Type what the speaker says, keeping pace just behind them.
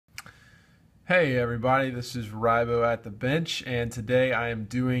Hey everybody, this is Rybo at the bench, and today I am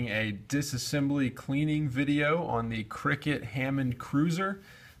doing a disassembly cleaning video on the CRKT Hammond Cruiser.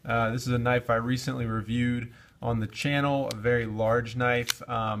 This is a knife I recently reviewed on the channel, a very large knife,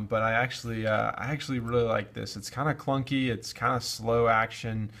 but I actually really like this. It's kind of clunky, it's kind of slow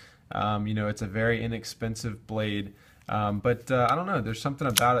action, it's a very inexpensive blade. But I don't know, there's something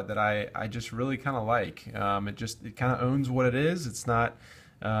about it that I just really kind of like. It kind of owns what it is. It's not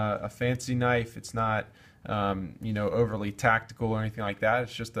a fancy knife. It's not overly tactical or anything like that.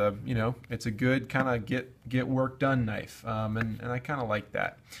 It's just it's a good kind of get work done knife, and I kind of like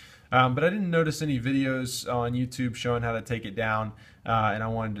that. But I didn't notice any videos on YouTube showing how to take it down, and I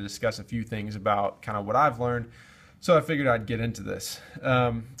wanted to discuss a few things about kind of what I've learned. So I figured I'd get into this.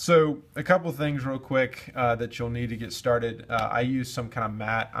 So a couple things real quick that you'll need to get started. I use some kind of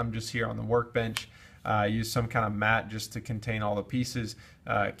mat. I'm just here on the workbench. I use some kind of mat just to contain all the pieces,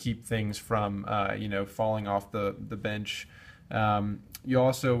 keep things from falling off the bench. You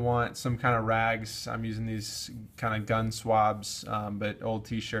also want some kind of rags. I'm using these kind of gun swabs, but old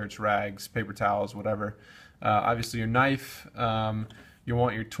t-shirts, rags, paper towels, whatever. Obviously your knife. You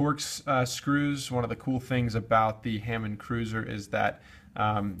want your Torx screws. One of the cool things about the Hammond Cruiser is that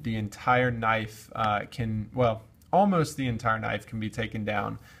the entire knife almost the entire knife can be taken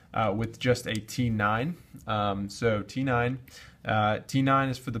down with just a T9. So T9. T9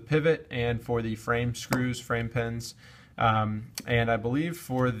 is for the pivot and for the frame screws, frame pins. And I believe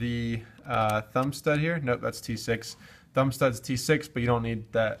for the thumb stud here, nope, that's T6. Thumb stud's T6, but you don't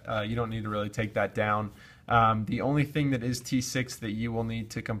need that. You don't need to really take that down. The only thing that is T6 that you will need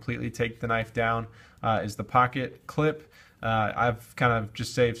to completely take the knife down is the pocket clip. I've kind of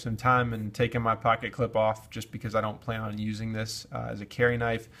just saved some time and taken my pocket clip off just because I don't plan on using this as a carry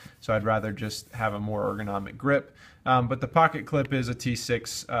knife, so I'd rather just have a more ergonomic grip. But the pocket clip is a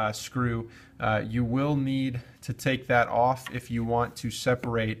T6 screw. You will need to take that off if you want to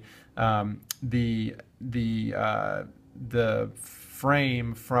separate the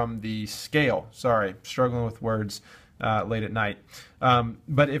frame from the scale. Sorry, struggling with words late at night.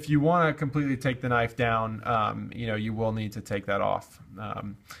 But if you want to completely take the knife down, you will need to take that off.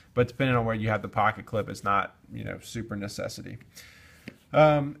 But depending on where you have the pocket clip, it's not super necessity.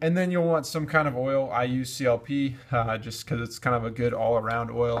 And then you'll want some kind of oil. I use CLP just because it's kind of a good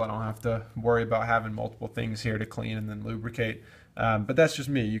all-around oil. I don't have to worry about having multiple things here to clean and then lubricate. But that's just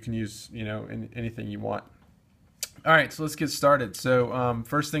me. You can use anything you want. All right, so let's get started. So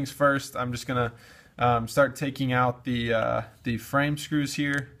first things first, I'm just gonna start taking out the frame screws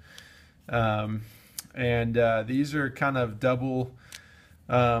here, and these are kind of double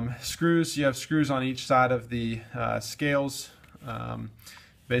screws. You have screws on each side of the scales.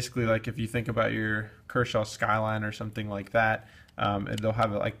 Basically, like if you think about your Kershaw Skyline or something like that, they'll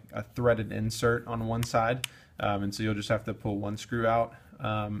have like a threaded insert on one side, and so you'll just have to pull one screw out,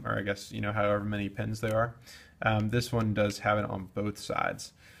 or I guess however many pins there are. This one does have it on both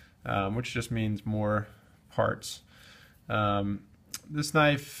sides, which just means more parts. This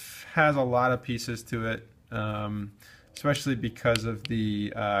knife has a lot of pieces to it, especially because of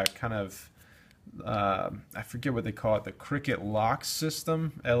the I forget what they call it, the CRKT lock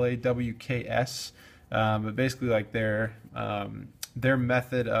system, LAWKS, but basically like their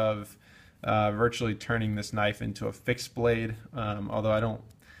method of virtually turning this knife into a fixed blade, although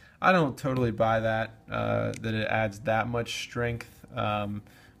I don't totally buy that it adds that much strength,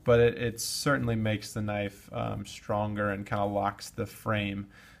 but it certainly makes the knife stronger and kind of locks the frame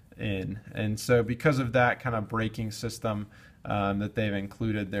in. And so because of that kind of braking system that they've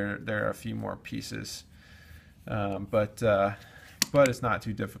included, there are a few more pieces, but it's not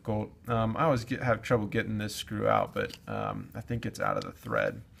too difficult. I always have trouble getting this screw out, but I think it's out of the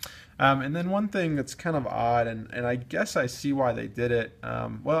thread. And then one thing that's kind of odd, and I guess I see why they did it.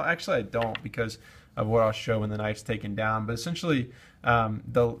 Well, actually I don't, because of what I'll show when the knife's taken down. But essentially,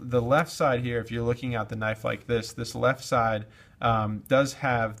 the left side here, if you're looking at the knife like this left side does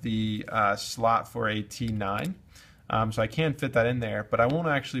have the slot for a T9. So I can fit that in there, but I won't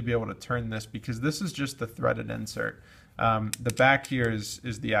actually be able to turn this because this is just the threaded insert. The back here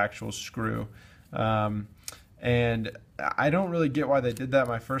is the actual screw. And I don't really get why they did that.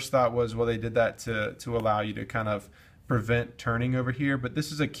 My first thought was, well, they did that to allow you to kind of prevent turning over here, but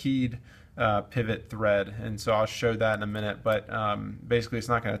this is a keyed pivot thread, and so I'll show that in a minute, but basically it's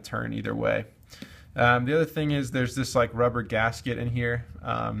not going to turn either way. The other thing is there's this like rubber gasket in here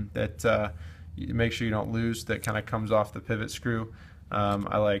that you make sure you don't lose, that kind of comes off the pivot screw.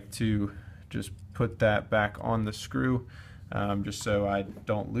 I like to just put that back on the screw just so I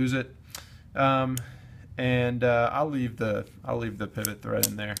don't lose it. and I'll leave the pivot thread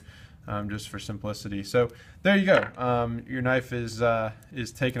in there just for simplicity. So there you go. Your knife is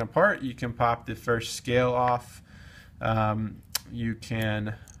taken apart. You can pop the first scale off. You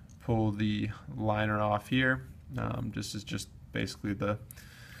can pull the liner off here. This is just basically the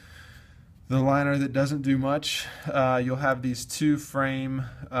liner that doesn't do much. You'll have these two frame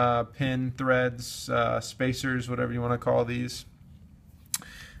pin threads, spacers, whatever you want to call these.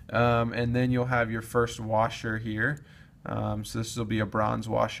 And then you'll have your first washer here. So this will be a bronze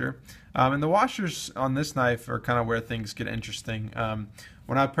washer. And the washers on this knife are kind of where things get interesting.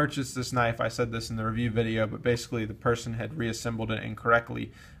 When I purchased this knife, I said this in the review video, but basically the person had reassembled it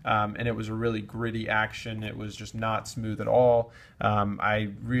incorrectly, and it was a really gritty action. It was just not smooth at all. I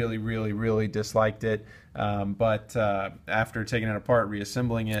really disliked it, but after taking it apart,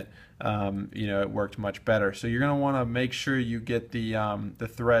 reassembling it, you know, it worked much better. So you're going to want to make sure you get the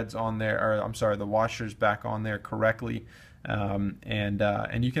threads on there, or I'm sorry, the washers back on there correctly,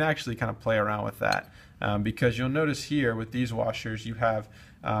 and you can actually kind of play around with that. Because you'll notice here with these washers you have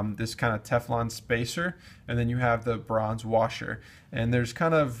this kind of Teflon spacer, and then you have the bronze washer, and there's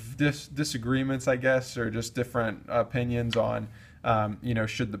kind of disagreements, I guess, or just different opinions on you know,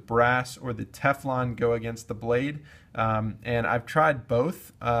 should the brass or the Teflon go against the blade, and I've tried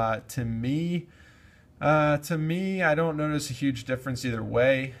both. To me, I don't notice a huge difference either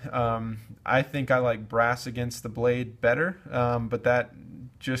way. I think I like brass against the blade better, but that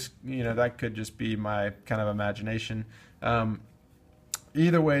just, you know, that could just be my kind of imagination.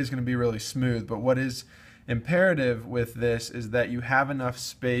 Either way is going to be really smooth, but what is imperative with this is that you have enough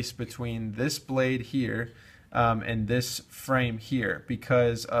space between this blade here and this frame here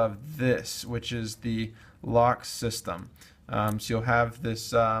because of this, which is the lock system. So you'll have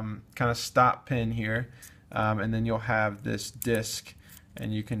this kind of stop pin here, and then you'll have this disc,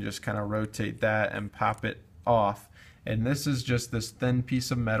 and you can just kind of rotate that and pop it off. And this is just this thin piece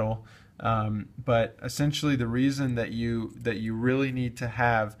of metal, but essentially the reason that you really need to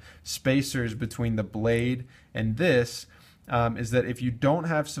have spacers between the blade and this is that if you don't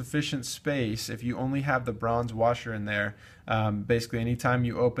have sufficient space, if you only have the bronze washer in there, basically anytime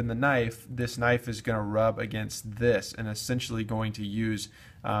you open the knife, this knife is going to rub against this and essentially going to use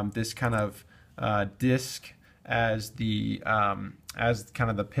this kind of disc as the as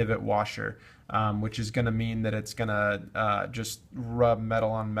kind of the pivot washer. Which is going to mean that it's going to just rub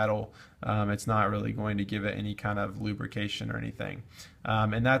metal on metal. It's not really going to give it any kind of lubrication or anything.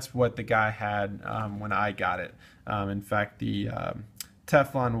 And that's what the guy had when I got it. In fact, the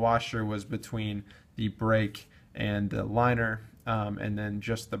Teflon washer was between the brake and the liner, and then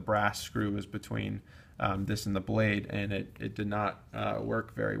just the brass screw was between this and the blade, and it did not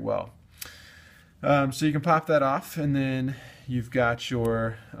work very well. So you can pop that off, and then you've got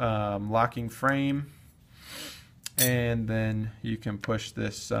your locking frame, and then you can push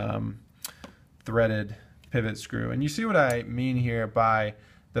this threaded pivot screw. And you see what I mean here by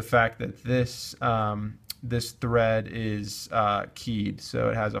the fact that this this thread is keyed, so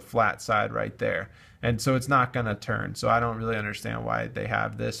it has a flat side right there, and so it's not going to turn. So I don't really understand why they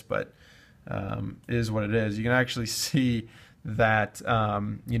have this, but it is what it is. You can actually see that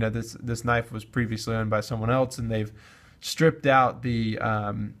you know, this knife was previously owned by someone else, and they've stripped out the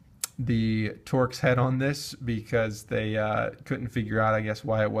Torx head on this because they couldn't figure out, I guess,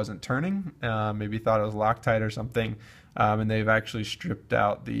 why it wasn't turning. Maybe thought it was Loctite or something, and they've actually stripped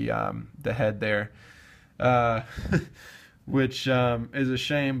out the head there, which is a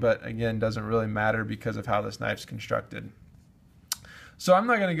shame, but again doesn't really matter because of how this knife's constructed. So I'm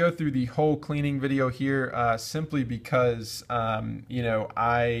not going to go through the whole cleaning video here simply because, you know,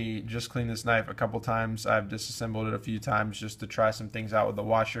 I just cleaned this knife a couple times. I've disassembled it a few times just to try some things out with the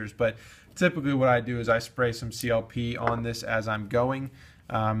washers. But typically what I do is I spray some CLP on this as I'm going.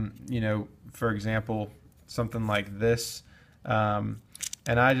 You know, for example, something like this. And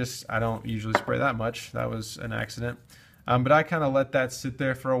I don't usually spray that much. That was an accident. But I kind of let that sit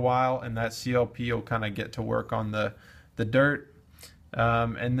there for a while, and that CLP will kind of get to work on the dirt.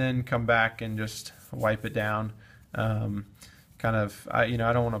 And then come back and just wipe it down. You know, I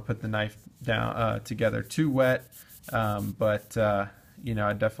don't want to put the knife down together too wet, but you know,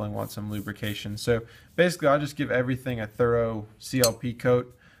 I definitely want some lubrication. So basically, I'll just give everything a thorough CLP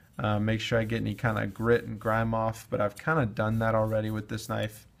coat. Make sure I get any kind of grit and grime off, but I've kind of done that already with this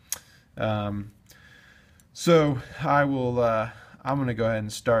knife. So I will. I'm going to go ahead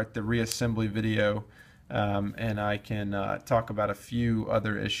and start the reassembly video. And I can talk about a few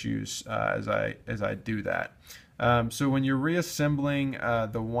other issues as I do that. So when you're reassembling,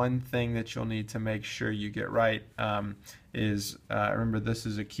 the one thing that you'll need to make sure you get right is, remember, this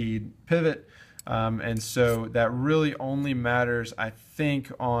is a keyed pivot. And so that really only matters, I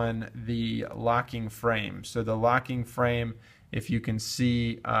think, on the locking frame. So the locking frame, if you can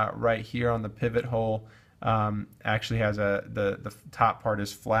see right here on the pivot hole, actually has the top part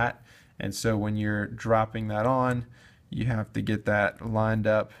is flat. And so when you're dropping that on, you have to get that lined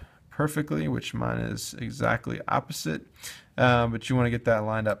up perfectly, which mine is exactly opposite. But you want to get that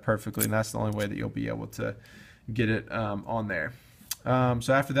lined up perfectly, and that's the only way that you'll be able to get it on there.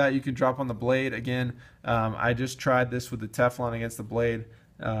 So after that, you can drop on the blade again. I just tried this with the Teflon against the blade.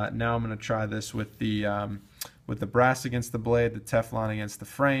 Now I'm going to try this with the brass against the blade, the Teflon against the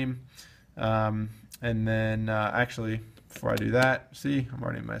frame. And then actually, before I do that, see, I'm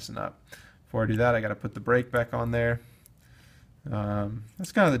already messing up. Before I do that, I got to put the brake back on there.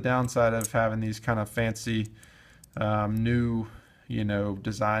 That's kind of the downside of having these kind of fancy new,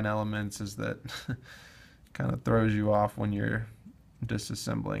 design elements, is that kind of throws you off when you're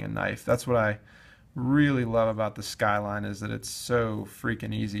disassembling a knife. That's what I really love about the Skyline, is that it's so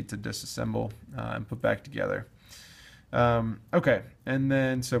freaking easy to disassemble and put back together. Okay, and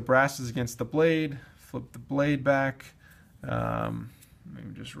then so brass is against the blade. Flip the blade back. Let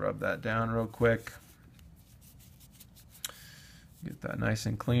me just rub that down real quick. Get that nice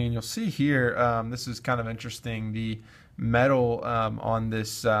and clean. You'll see here, this is kind of interesting. The metal on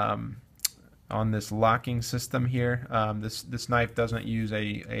this locking system here, this knife doesn't use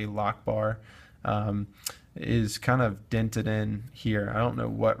a lock bar, is kind of dented in here. I don't know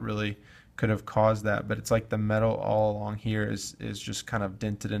what really could have caused that, but it's like the metal all along here is just kind of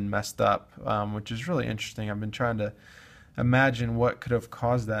dented and messed up, which is really interesting. I've been trying to imagine what could have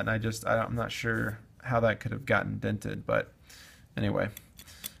caused that, and I'm not sure how that could have gotten dented, but anyway.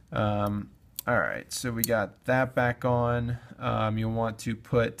 All right, so we got that back on. You'll want to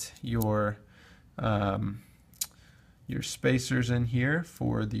put your spacers in here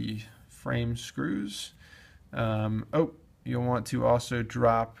for the frame screws. You'll want to also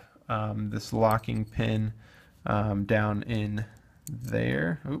drop this locking pin down in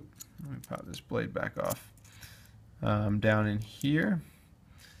there. Let me pop this blade back off. Down in here,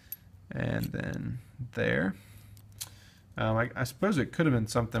 and then there. I suppose it could have been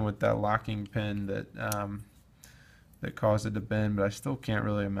something with that locking pin that caused it to bend, but I still can't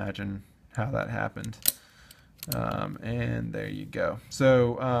really imagine how that happened. And there you go.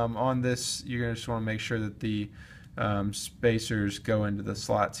 So on this, you're going to just want to make sure that the spacers go into the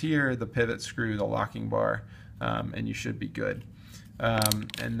slots here, the pivot screw, the locking bar, and you should be good.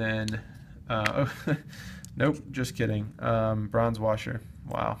 And then, nope, just kidding. Bronze washer.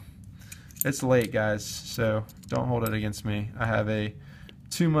 Wow. It's late, guys, so don't hold it against me. I have a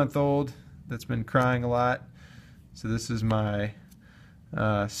 2-month-old that's been crying a lot, so this is my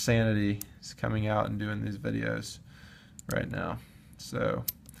sanity is coming out and doing these videos right now. So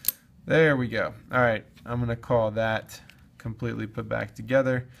there we go. All right, I'm going to call that completely put back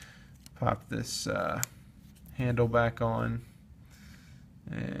together. Pop this handle back on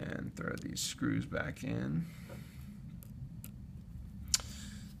and throw these screws back in.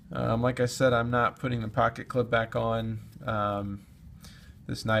 Like I said, I'm not putting the pocket clip back on.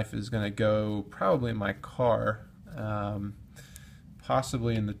 This knife is going to go probably in my car,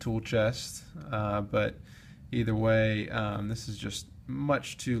 possibly in the tool chest, but either way, this is just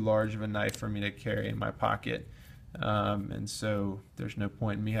much too large of a knife for me to carry in my pocket, and so there's no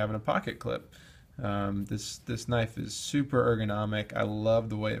point in me having a pocket clip. This knife is super ergonomic. I love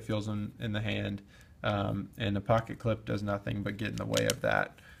the way it feels in the hand, and a pocket clip does nothing but get in the way of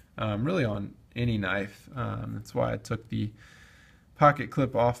that. Really on any knife. That's why I took the pocket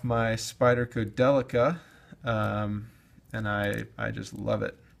clip off my Spyderco Delica, and I just love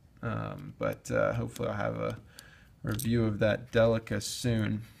it. But hopefully I'll have a review of that Delica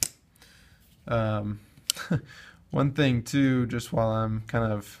soon. One thing too, just while I'm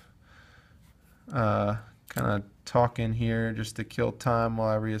kind of talking here, just to kill time while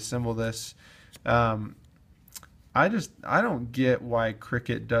I reassemble this. I don't get why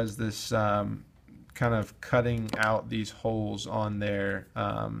Cricut does this kind of cutting out these holes on their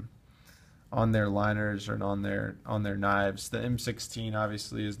liners or on their knives. The M16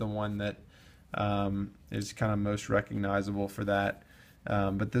 obviously is the one that is kind of most recognizable for that,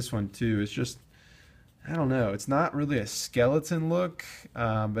 but this one too is just, I don't know, it's not really a skeleton look,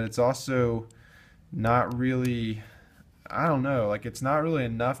 but it's also not really, I don't know, like it's not really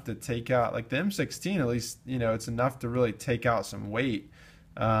enough to take out, like the M16 at least, it's enough to really take out some weight.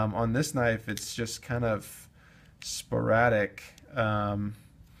 On this knife it's just kind of sporadic, and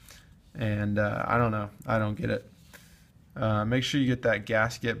I don't know, I don't get it. Make sure you get that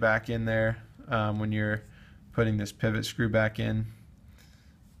gasket back in there when you're putting this pivot screw back in.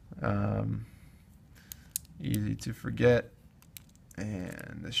 Easy to forget.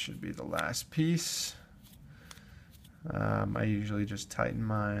 And this should be the last piece. I usually just tighten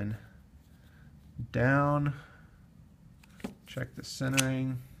mine down, check the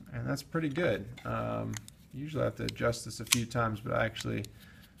centering, and that's pretty good. Usually I have to adjust this a few times, but I actually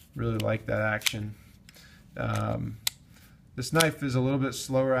really like that action. This knife is a little bit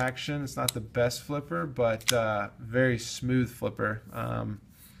slower action. It's not the best flipper, but very smooth flipper,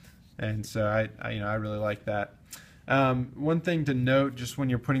 and so I really like that. One thing to note, just when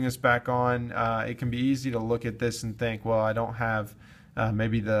you're putting this back on, it can be easy to look at this and think, well, I don't have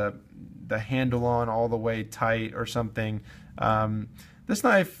maybe the handle on all the way tight or something. This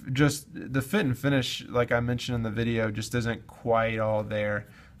knife, just the fit and finish, like I mentioned in the video, just isn't quite all there.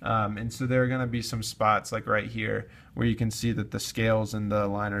 And so there are going to be some spots like right here where you can see that the scales and the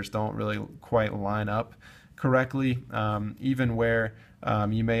liners don't really quite line up correctly, even where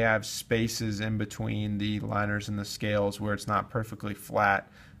you may have spaces in between the liners and the scales where it's not perfectly flat.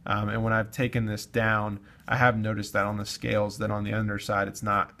 And when I've taken this down, I have noticed that on the scales that on the underside it's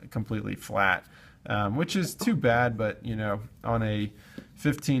not completely flat, which is too bad, but you know, on a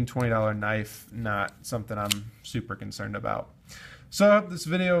 $15–20 knife, not something I'm super concerned about. So I hope this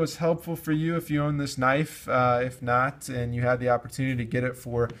video was helpful for you if you own this knife. If not, and you had the opportunity to get it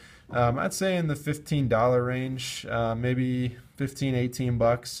for, I'd say in the $15 range, maybe 15–18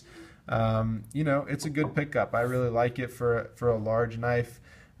 bucks. You know, it's a good pickup. I really like it for a large knife.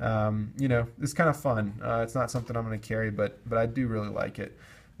 You know, it's kind of fun. It's not something I'm going to carry, but I do really like it.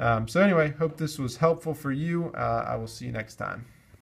 So anyway, hope this was helpful for you. I will see you next time.